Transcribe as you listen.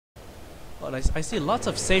But I see lots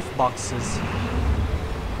of safe boxes.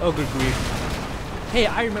 Oh, good grief! Hey,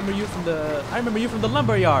 I remember you from the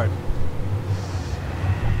lumber yard.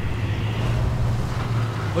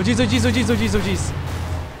 Oh jeez! Oh jeez! Oh jeez! Oh jeez! Oh jeez!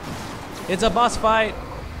 It's a boss fight.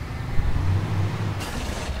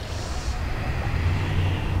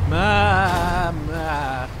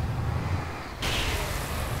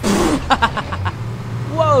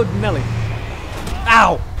 Whoa, Nelly!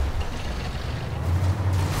 Ow!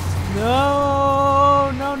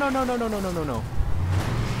 No! No! No! No! No! No! No! No! No! No!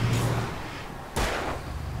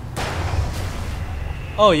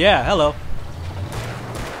 Oh yeah! Hello.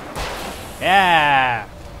 Yeah!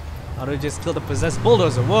 How do we just kill the possessed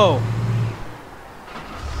bulldozer? Whoa!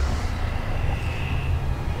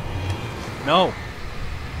 No!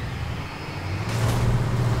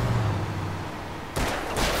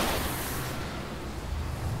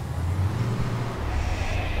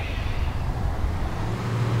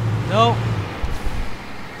 No!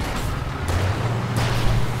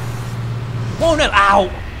 Whoa, no! Ow!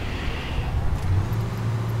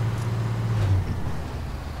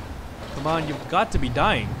 Come on, you've got to be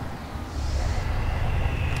dying.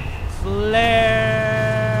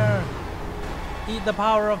 Flare! Eat the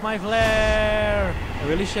power of my flare! I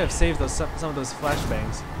really should have saved those some of those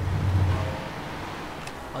flashbangs.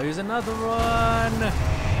 I'll use another one.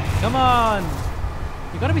 Come on!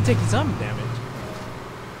 You gotta be taking some damage.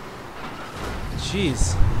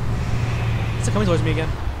 Jeez. Is it coming towards me again?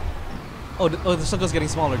 Oh, the circle's getting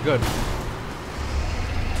smaller. Good.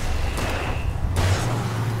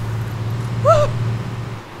 Woo!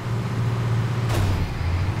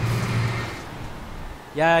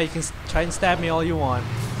 Yeah, you can try and stab me all you want.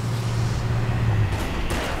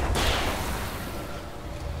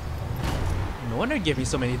 No wonder it gave me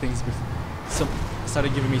so many things.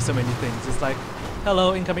 Started giving me so many things. It's like,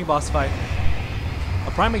 hello, incoming boss fight.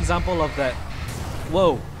 A prime example of that.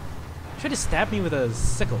 Whoa! Should have stabbed me with a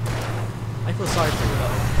sickle. I feel sorry for you though.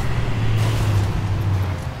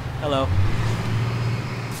 Hello.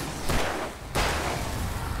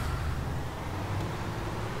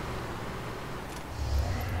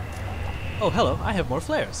 Oh, hello. I have more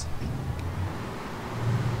flares.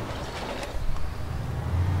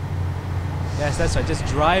 Yes, that's right. Just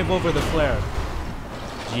drive over the flare.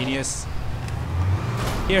 Genius.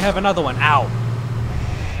 Here, have another one. Ow!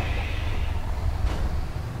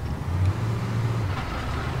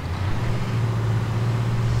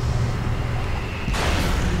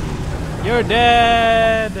 You're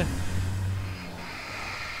dead!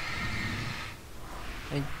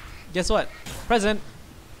 And guess what? Present!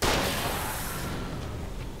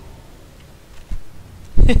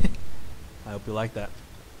 I hope you like that.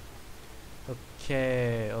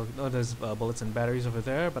 Okay. Oh, there's bullets and batteries over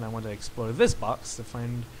there, but I want to explore this box to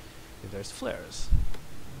find if there's flares.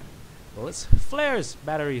 Bullets, flares,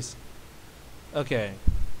 batteries. Okay.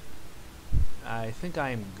 I think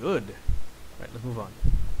I am good. Right, let's move on.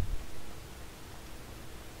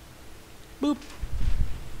 Boop.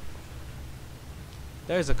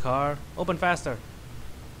 There's a car. Open faster.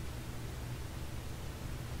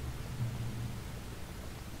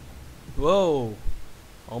 Whoa.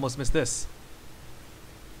 Almost missed this.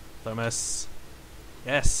 Thermos.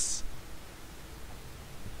 Yes.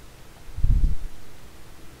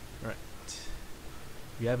 Right.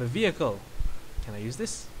 We have a vehicle. Can I use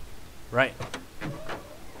this? Right.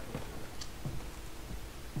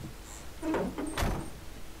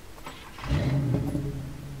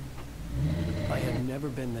 I had never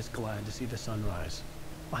been this glad to see the sunrise.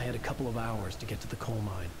 I had a couple of hours to get to the coal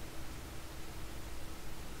mine.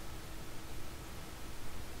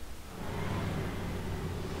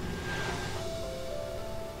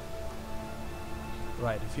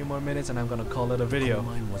 Right, a few more minutes and I'm gonna call it a video. The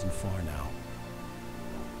coal mine wasn't far now.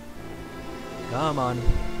 Come on.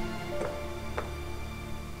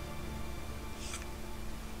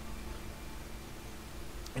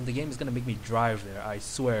 And the game is gonna make me drive there, I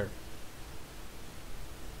swear.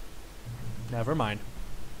 Never mind.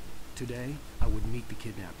 Today, I would meet the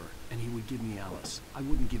kidnapper, and he would give me Alice. I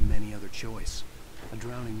wouldn't give him any other choice. A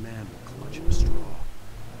drowning man will clutch at a straw.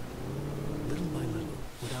 Little by little,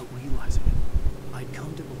 without realizing it, I'd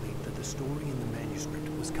come to believe that the story in the manuscript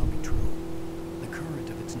was coming true. The current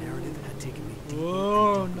of its narrative had taken me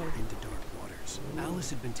deeper and deeper into dark waters. Alice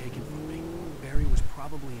had been taken from me. Barry was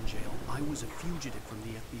probably in jail. I was a fugitive from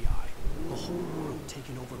the FBI. The whole world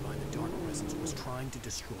taken over by the dark presence was trying to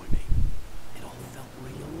destroy me. It all felt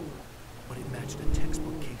real, but it matched a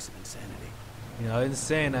textbook case of insanity. You're not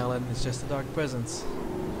insane, Alan. It's just a dark presence.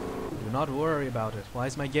 Do not worry about it. Why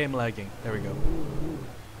is my game lagging? There we go.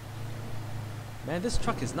 Man, this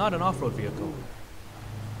truck is not an off-road vehicle.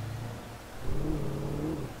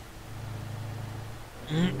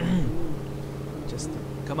 Just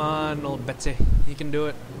come on, old Betsy. You can do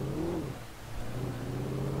it.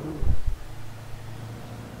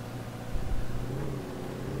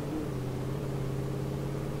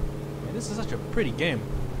 Man, this is such a pretty game.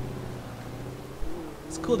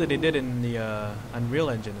 It's cool that they did it in the Unreal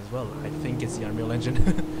Engine as well. I think it's the Unreal Engine.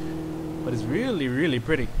 But it's really, really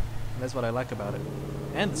pretty. That's what I like about it.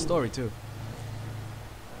 And the story too.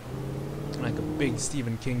 I'm like a big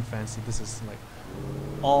Stephen King fan, so this is like,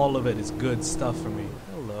 all of it is good stuff for me.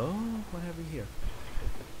 Hello? What have we here?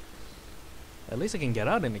 At least I can get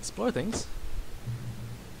out and explore things.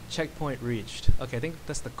 Checkpoint reached. Okay, I think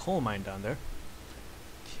that's the coal mine down there.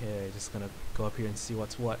 Okay, just gonna go up here and see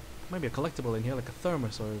what's what. Might be a collectible in here, like a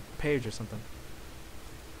thermos or a page or something.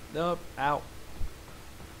 Nope. Ow.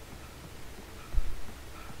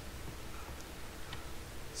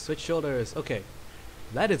 Switch shoulders. Okay.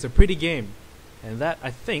 That is a pretty game. And that, I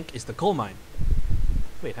think, is the coal mine.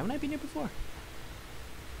 Wait, haven't I been here before?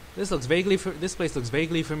 This place looks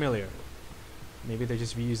vaguely familiar. Maybe they're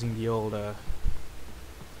just reusing the old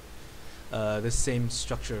this same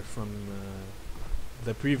structure from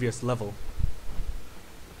the previous level.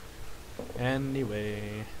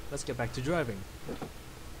 Anyway, let's get back to driving.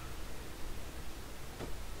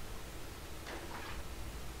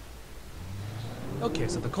 Okay,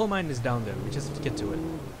 so the coal mine is down there. We just get to it.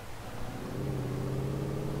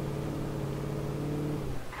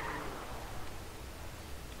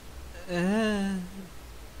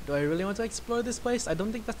 Do I really want to explore this place? I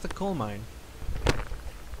don't think that's the coal mine.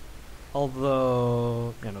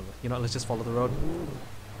 Although, you know, let's just follow the road.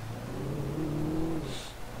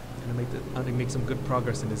 I'm gonna make some good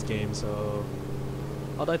progress in this game. So,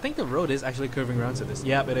 although I think the road is actually curving around to this.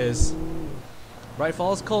 Yep, it is. Bright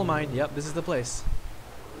Falls Coal Mine. Yep, this is the place.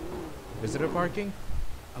 Visitor parking.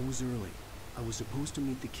 I was early. I was supposed to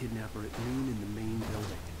meet the kidnapper at noon in the main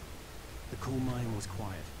building. The coal mine was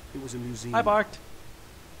quiet. It was a museum. I barked.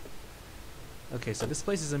 Okay, so this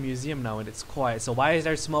place is a museum now and it's quiet. So why is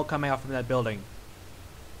there smoke coming out from that building?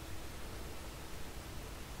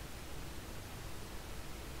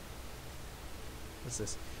 What's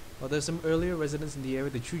this? Well, there's some earlier residents in the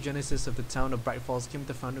area. The true genesis of the town of Bright Falls came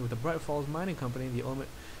to founding with the Bright Falls Mining Company in the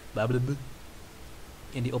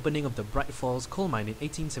opening of the Bright Falls coal mine in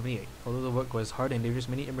 1878. Although the work was hard and dangerous,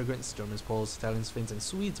 many immigrants, Germans, Poles, Italians, Finns, and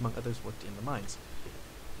Swedes, among others, worked in the mines.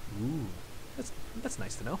 Ooh, that's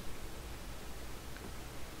nice to know.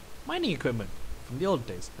 Mining equipment from the old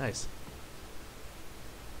days. Nice.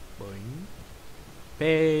 Boing.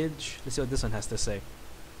 Page. Let's see what this one has to say.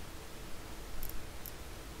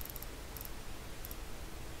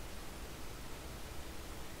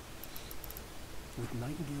 With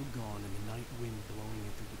Nightingale gone and the night wind blowing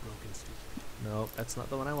in through the broken street. No, that's not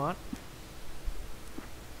the one I want.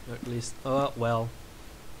 Or at least, well,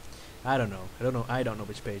 I don't know. I don't know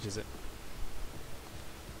which page is it.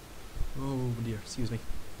 Oh dear, excuse me.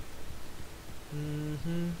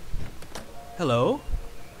 Hello?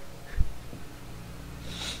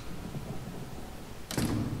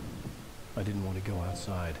 I didn't want to go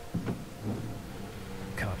outside.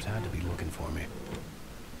 Cops had to be looking for me.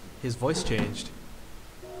 His voice changed.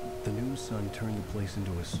 The new sun turned the place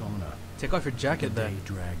into a sauna. Take off your jacket The then. day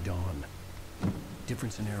dragged on.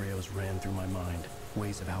 Different scenarios ran through my mind.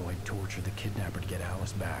 Ways of how I'd torture the kidnapper to get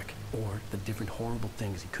Alice back. Or the different horrible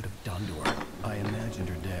things he could have done to her. I imagined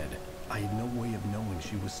her dead. I had no way of knowing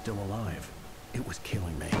she was still alive. It was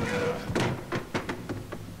killing me.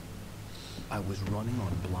 I was running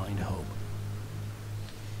on blind hope.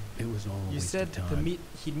 It was all a You waste said of time.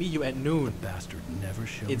 he'd meet you at noon. The bastard never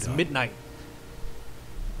showed It's up. midnight.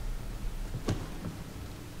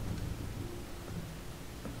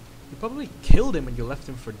 You probably killed him and you left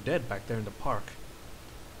him for dead back there in the park.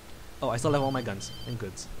 Oh, I still have all my guns and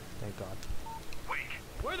goods. Thank God. Wait,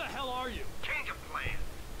 Where the hell are you? change of plan.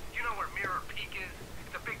 You know where Mirror Peak is?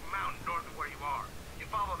 It's a big mountain north of where you are. You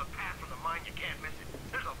follow the path from the mine, you can't miss it.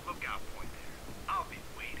 There's a lookout point there. I'll be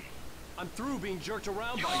waiting. I'm through being jerked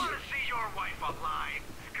around You by want you. to see your wife alive?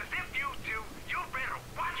 Because if you do, you better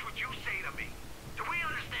watch what you say to me. Do we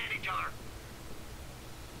understand each other?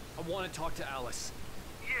 I want to talk to Alice.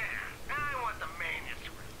 Yeah, and I want the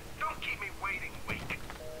manuscript. Don't keep me waiting, weak.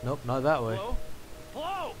 Nope, not that way. Hello?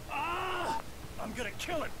 Hello? Ah! I'm gonna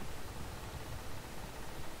kill it.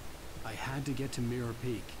 I had to get to Mirror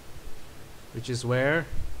Peak. Which is where?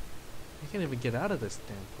 I can't even get out of this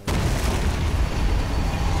damn place.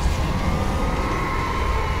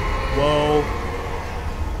 Whoa.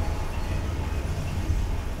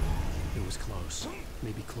 It was close.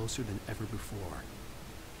 Maybe closer than ever before.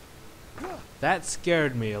 That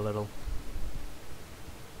scared me a little.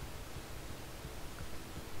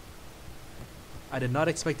 I did not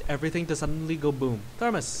expect everything to suddenly go boom.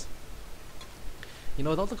 Thermos! You know,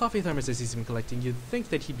 with all the coffee thermoses he's been collecting, you'd think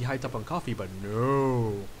that he'd be hyped up on coffee, but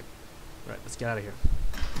no. Right, let's get out of here.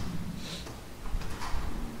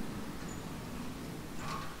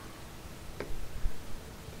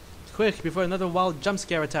 Quick, before another wild jump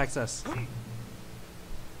scare attacks us.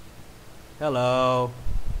 Hello.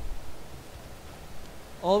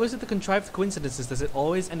 Always with the contrived coincidences does it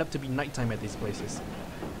always end up to be nighttime at these places.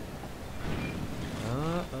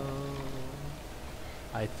 Uh-oh.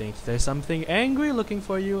 I think there's something angry looking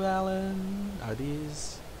for you, Alan. Are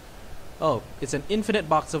these... Oh, it's an infinite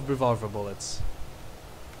box of revolver bullets.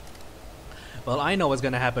 Well, I know what's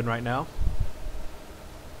gonna happen right now.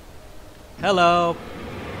 Hello.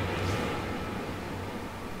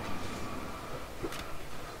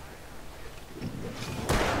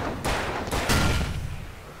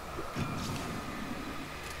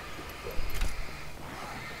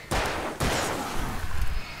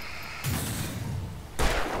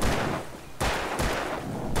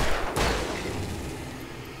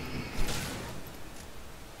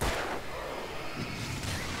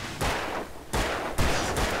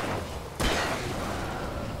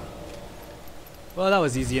 Well, that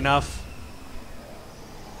was easy enough.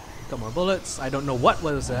 Got more bullets. I don't know what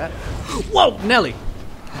was that. Whoa, Nelly!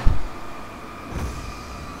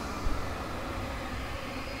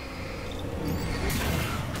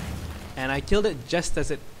 And I killed it just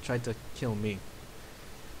as it tried to kill me.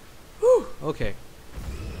 Whew, okay.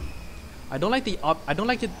 I don't like the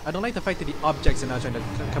fact that the objects are now trying to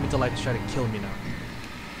come into life to try to kill me now.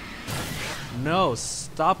 No,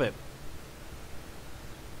 stop it.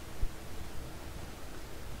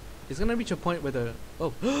 It's gonna reach a point where the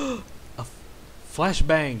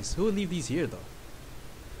flashbangs. Who would leave these here though?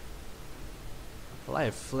 Well, I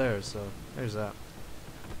have flares, so there's that.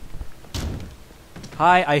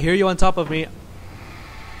 Hi, I hear you on top of me.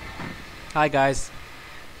 Hi guys.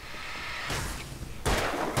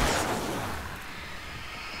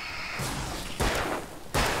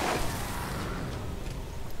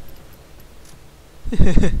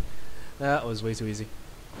 That was way too easy.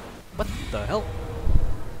 What the hell?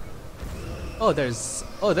 Oh,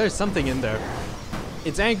 there's something in there.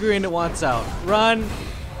 It's angry and it wants out. Run!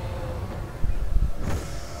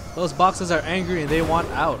 Those boxes are angry and they want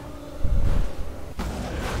out.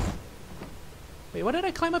 Wait, what did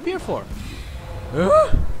I climb up here for?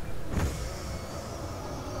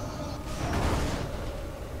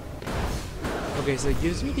 Okay, so it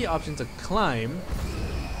gives me the option to climb.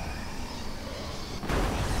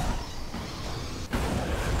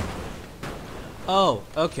 Oh,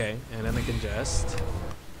 okay. And then I can just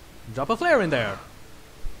drop a flare in there.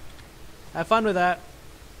 Have fun with that.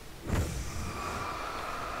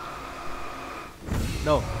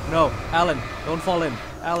 No, no, Alan, don't fall in.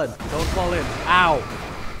 Alan, don't fall in. Ow!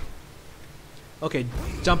 Okay,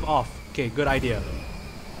 jump off. Okay, good idea.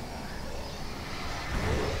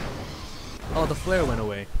 Oh, the flare went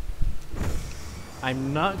away.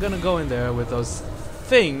 I'm not gonna go in there with those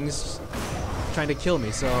things trying to kill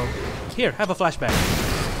me, so here, have a flashbang.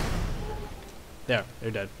 There,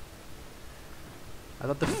 they're dead. I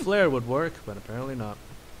thought the flare would work, but apparently not.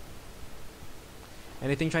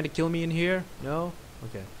 Anything trying to kill me in here? No?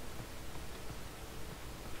 Okay.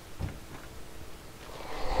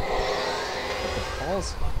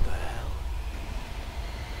 Balls? What the hell?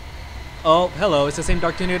 Oh, hello, it's the same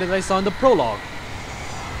Dark Tornado that I saw in the prologue.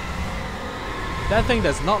 That thing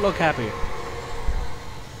does not look happy.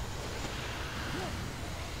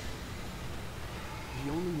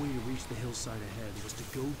 The only way to reach the hillside ahead was to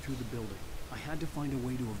go through the building. I had to find a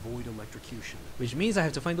way to avoid electrocution. Which means I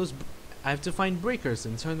have to find those... I have to find breakers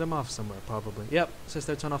and turn them off somewhere, probably. Yep, says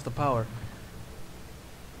they turn off the power.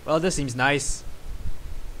 Well, this seems nice.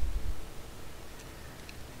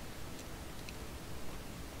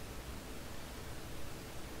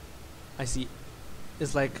 I see.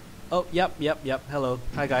 It's like... Oh, yep. Hello.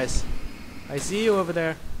 Hi, guys. I see you over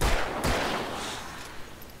there.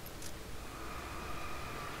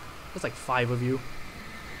 There's like 5 of you.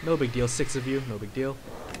 No big deal. 6 of you. No big deal.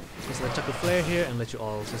 Just let chuck a flare here and let you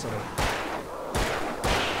all just sort of...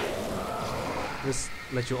 Just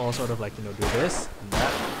let you all sort of like, you know, do this and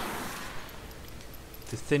that.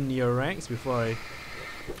 To thin your ranks before I...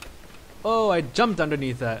 Oh, I jumped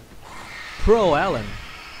underneath that. Pro Alan.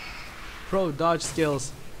 Pro dodge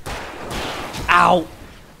skills. Ow!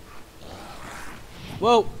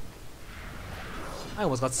 Whoa! I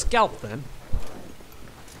almost got scalped then.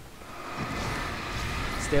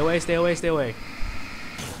 Stay away, stay away, stay away.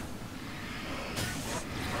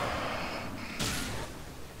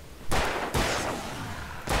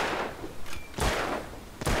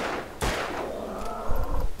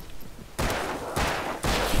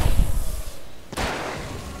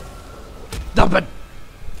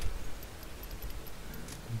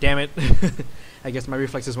 Damn it. I guess my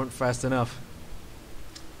reflexes weren't fast enough.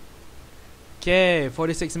 Okay,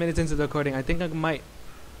 46 minutes into the recording. I think I might,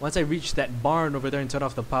 once I reach that barn over there and turn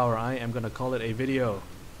off the power, I am gonna call it a video.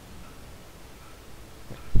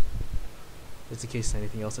 Just in case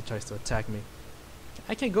anything else that tries to attack me.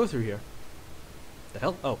 I can't go through here. The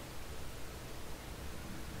hell? Oh.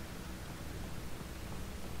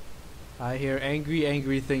 I hear angry,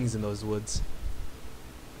 angry things in those woods.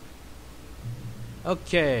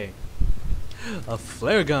 Okay. A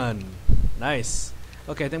flare gun. Nice.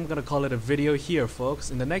 Okay, I think I'm gonna call it a video here,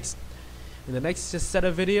 folks. In the next set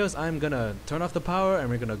of videos, I'm gonna turn off the power and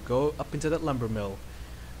we're gonna go up into that lumber mill.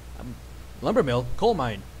 Lumber mill? Coal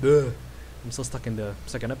mine. Duh. I'm still stuck in the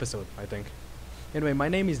second episode, I think. Anyway, my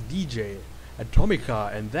name is DJ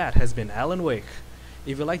Atomica, and that has been Alan Wake.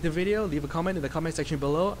 If you liked the video, leave a comment in the comment section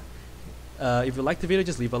below. If you liked the video,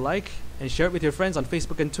 just leave a like and share it with your friends on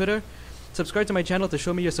Facebook and Twitter. Subscribe to my channel to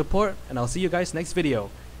show me your support, and I'll see you guys next video.